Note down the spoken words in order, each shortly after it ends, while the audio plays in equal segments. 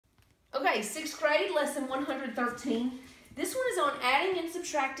Okay, 6th grade, lesson 113. This one is on adding and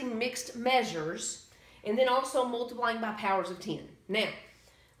subtracting mixed measures, and then also multiplying by powers of 10. Now,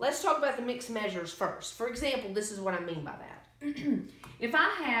 let's talk about the mixed measures first. For example, this is what I mean by that. If I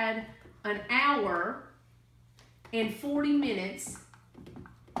had an hour and 40 minutes,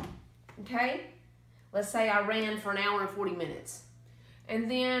 okay? Let's say I ran for an hour and 40 minutes. And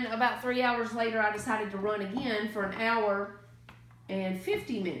then about 3 hours later, I decided to run again for an hour and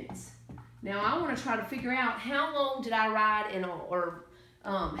 50 minutes. Now, I want to try to figure out how long did I ride or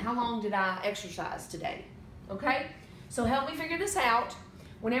how long did I exercise today, okay? So help me figure this out.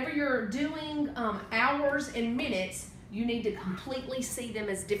 Whenever you're doing hours and minutes, you need to completely see them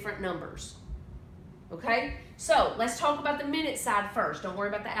as different numbers, okay? So let's talk about the minute side first. Don't worry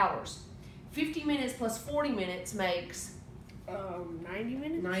about the hours. 50 minutes plus 40 minutes makes 90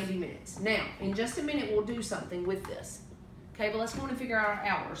 minutes? 90 minutes. Now, in just a minute, we'll do something with this. Okay, but let's go and figure out our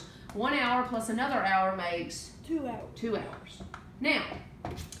hours. 1 hour plus another hour makes 2 hours. 2 hours. Now,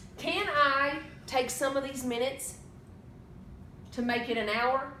 can I take some of these minutes to make it an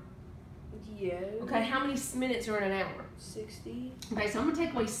hour? Yeah. Okay, how many minutes are in an hour? 60. Okay, so I'm going to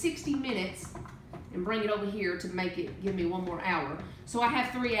take away 60 minutes and bring it over here to make it give me 1 more hour. So I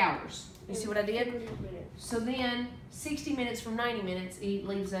have 3 hours. You see what I did? So then 60 minutes from 90 minutes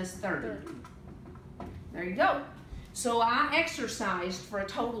leaves us 30. There you go. So I exercised for a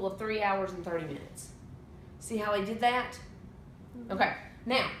total of 3 hours and 30 minutes. See how I did that? Okay,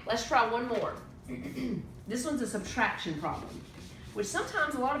 now let's try one more. This one's a subtraction problem, which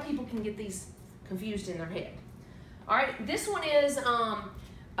sometimes a lot of people can get these confused in their head. All right, this one is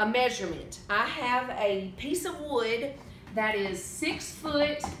a measurement. I have a piece of wood that is 6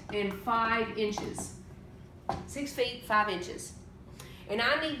 foot and 5 inches. 6 feet, 5 inches. And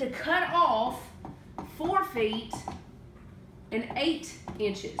I need to cut off 4 feet and 8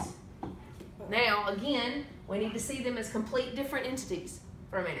 inches. Now, again, we need to see them as complete different entities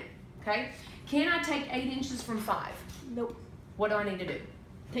for a minute, okay? Can I take 8 inches from 5? Nope. What do I need to do?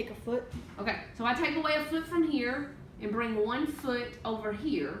 Take a foot. Okay, so I take away a foot from here and bring 1 foot over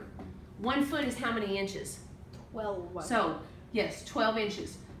here. 1 foot is how many inches? 12. So, yes, 12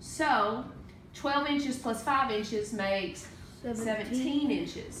 inches. So, 12 inches plus 5 inches makes 17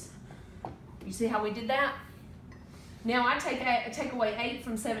 inches. You see how we did that? Now I take away 8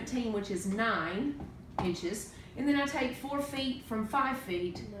 from 17, which is 9 inches. And then I take 4 feet from 5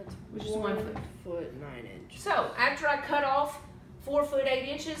 feet, which is 1 foot. 1 foot 9 inches. So, after I cut off 4 foot 8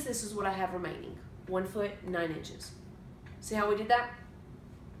 inches, this is what I have remaining. 1 foot 9 inches. See how we did that?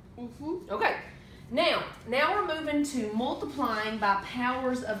 Mm-hmm. Okay. Now we're moving to multiplying by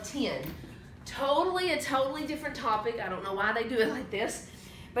powers of 10. A totally different topic. I don't know why they do it like this.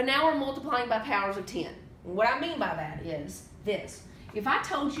 But now we're multiplying by powers of 10. And what I mean by that is this. If I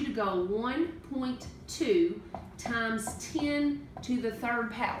told you to go 1.2 times 10 to the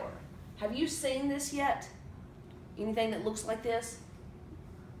 3rd power, have you seen this yet? Anything that looks like this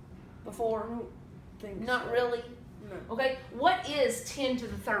before? Not so. really? No. Okay, what is 10 to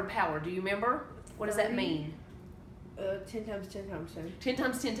the 3rd power? Do you remember? What does that mean? 10 times 10 times 10. 10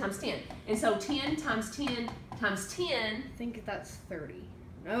 times 10 times 10. And so 10 times 10 times 10. I think that's 30.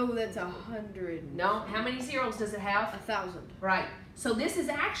 No, that's 100. No, how many zeros does it have? 1,000. Right. So this is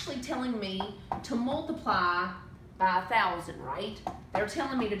actually telling me to multiply by 1,000, right? They're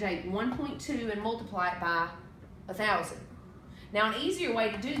telling me to take 1.2 and multiply it by 1,000. Now an easier way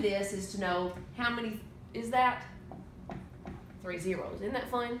to do this is to know how many is that? 3 zeros. Isn't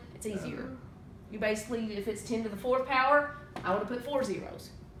that fun? It's easier. You basically, if it's 10 to the 4th power, I would have put 4 zeros.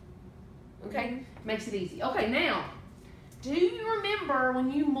 Okay? Makes it easy. Okay, now, do you remember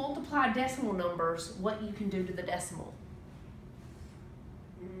when you multiply decimal numbers, what you can do to the decimal?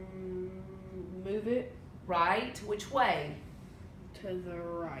 Move it. Right? Which way? To the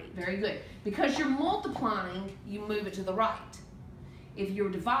right. Very good. Because you're multiplying, you move it to the right. If you're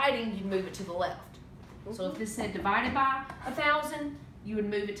dividing, you move it to the left. So if this said divided by 1,000, you would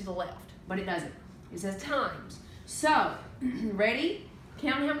move it to the left. But it doesn't. It says times. So, ready?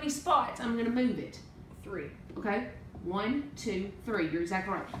 Count how many spots I'm going to move it. 3. Okay? 1, 2, 3. You're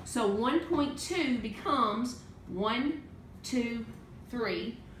exactly right. So 1.2 becomes 1, 2,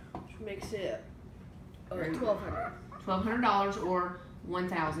 3. Which makes it $1,200. $1,200 or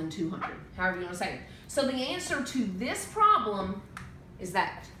 1,200. However you want to say it. So the answer to this problem is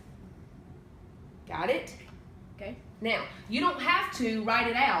that. Got it? Okay. Now, you don't have to write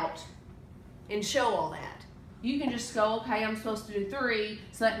it out and show all that. You can just go, okay, I'm supposed to do 3,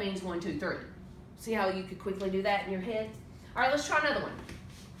 so that means 1, 2, 3. See how you could quickly do that in your head? All right, let's try another one.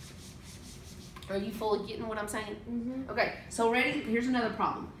 Are you fully getting what I'm saying? Mm-hmm. Okay, so ready? Here's another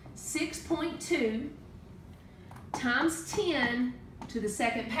problem. 6.2 times 10 to the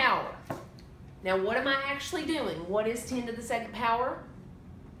second power. Now, what am I actually doing? What is 10 to the second power?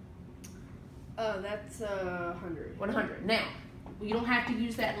 That's 100. 100. Now, you don't have to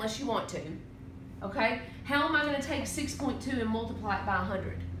use that unless you want to. Okay? How am I going to take 6.2 and multiply it by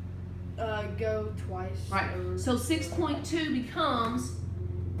 100? Go twice. Right. So 6.2 becomes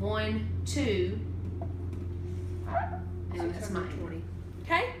 1, 2, and that's mine. 20.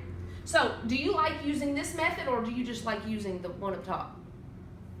 Okay? So, do you like using this method, or do you just like using the one up top?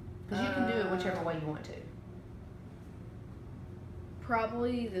 Because you can do it whichever way you want to.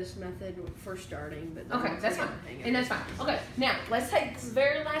 Probably this method for starting, but okay, that's fine. And that's fine. Okay, now let's take this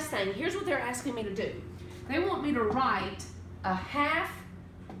very last thing. Here's what they're asking me to do. They want me to write 500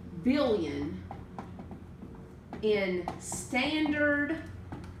 million in standard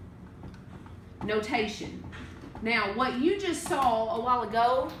notation. Now, what you just saw a while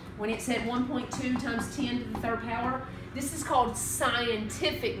ago when it said 1.2 times 10 to the third power, this is called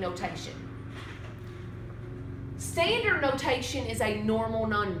scientific notation. Standard notation is a normal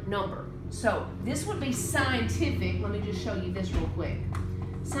number. So this would be scientific. Let me just show you this real quick.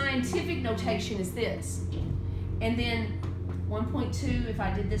 Scientific notation is this. And then 1.2, if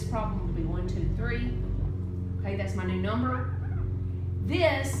I did this problem, would be 1, 2, 3. Okay, that's my new number.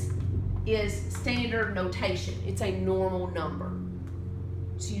 This is standard notation. It's a normal number.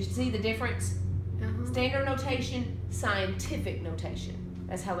 So you see the difference? Standard notation, scientific notation.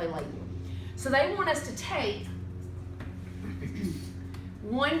 That's how they label. So they want us to take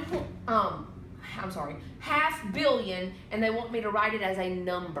 500 million, and they want me to write it as a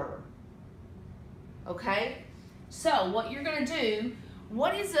number. Okay? So what you're going to do,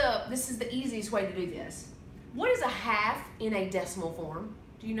 this is the easiest way to do this. What is a half in a decimal form?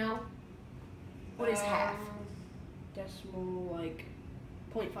 Do you know? What is half? Decimal, like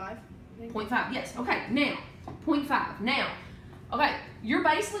 0.5, I think. 0.5, yes. Okay, now, 0.5. Now, okay, you're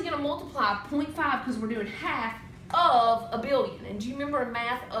basically going to multiply 0.5 because we're doing half of a billion. And do you remember in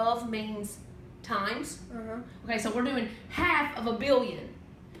math, of means times? Okay, so we're doing half of a billion.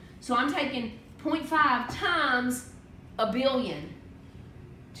 So I'm taking 0.5 times a billion.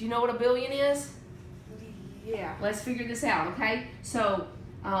 Do you know what a billion is? Yeah. Let's figure this out, okay? So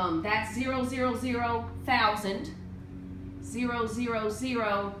that's 0,000,000,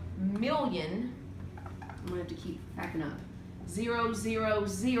 0,000 million. I'm gonna have to keep backing up.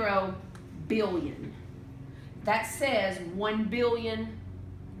 0,000 billion. That says $1 billion.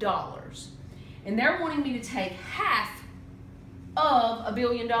 And they're wanting me to take half of $1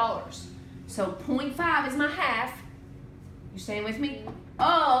 billion. So 0.5 is my half. You staying with me?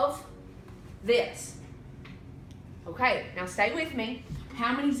 Of this. Okay, now stay with me.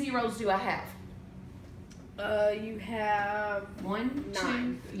 How many zeros do I have? You have 1,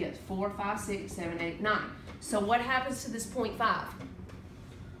 9. 2, yes, 4, 5, 6, 7, 8, 9. So what happens to this 0.5?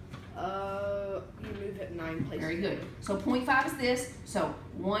 You move it 9 places. Very good. So 0.5 is this. So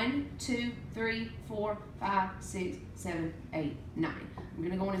 1, 2, 3, 4, 5, 6, 7, 8, 9. I'm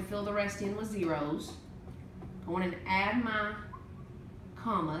going to go in and fill the rest in with zeros. Go in and add my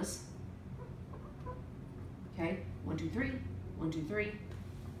commas. Okay, 1, 2, 3, 1, 2, 3.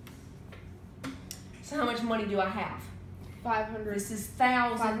 So how much money do I have? 500. This is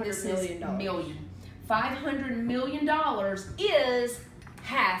thousand. This is million. $500 million is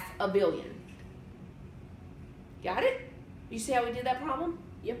half a billion. Got it? You see how we did that problem?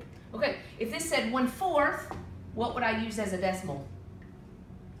 Yep. Okay, if this said 1/4, what would I use as a decimal?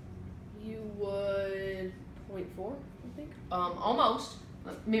 You would 0.4, I think. Almost.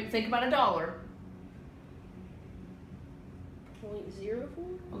 Think about $1. 0.04?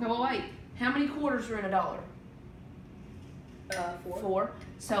 Okay, well wait. How many quarters are in $1? 4. 4.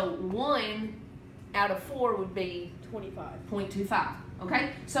 So 1 out of 4 would be 25. 0.25.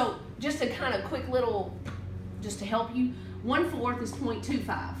 Okay? So just a kind of quick little, just to help you, 1/4 is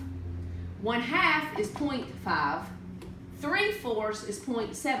 0.25. 1/2 is 0.5. 3/4 is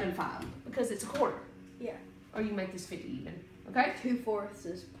 0.75 because it's a quarter. Yeah. Or you make this 50 even. Okay? 2/4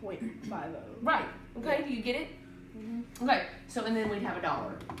 is 0.50. Right. Okay, do you get it? Okay, so and then we'd have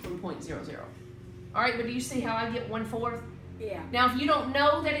 $1 from 0.00. All right, but do you see how I get 1/4? Yeah. Now, if you don't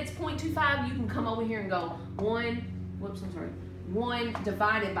know that it's 0.25, you can come over here and go 1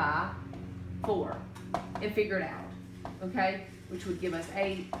 divided by 4 and figure it out, okay? Which would give us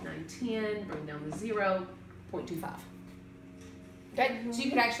 8, 9, 10, bring down the 0, 0.25. Okay, so you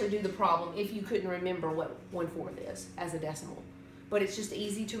could actually do the problem if you couldn't remember what 1/4 is as a decimal. But it's just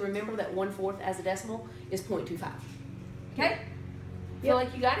easy to remember that 1/4 as a decimal is 0.25. Okay? Feel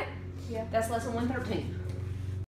like you got it? Yeah. That's lesson 113.